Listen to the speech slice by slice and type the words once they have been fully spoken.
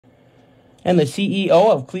And the CEO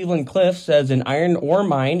of Cleveland Cliffs says an iron ore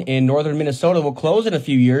mine in northern Minnesota will close in a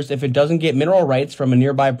few years if it doesn't get mineral rights from a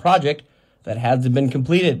nearby project that hasn't been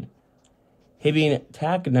completed. Hibbing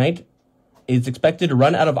taconite is expected to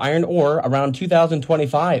run out of iron ore around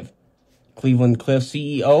 2025. Cleveland Cliffs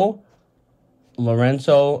CEO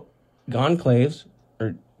Lorenzo Goncalves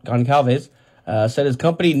said his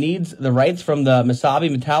company needs the rights from the Mesabi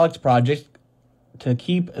Metallics project to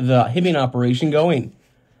keep the Hibbing operation going.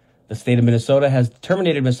 The state of Minnesota has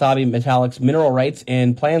terminated Mesabi Metallics mineral rights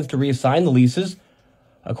and plans to reassign the leases.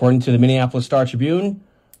 According to the Minneapolis Star-Tribune,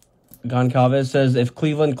 Goncalves says if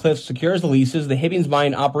Cleveland Cliffs secures the leases, the Hibbing's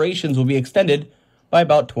mine operations will be extended by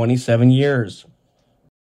about 27 years.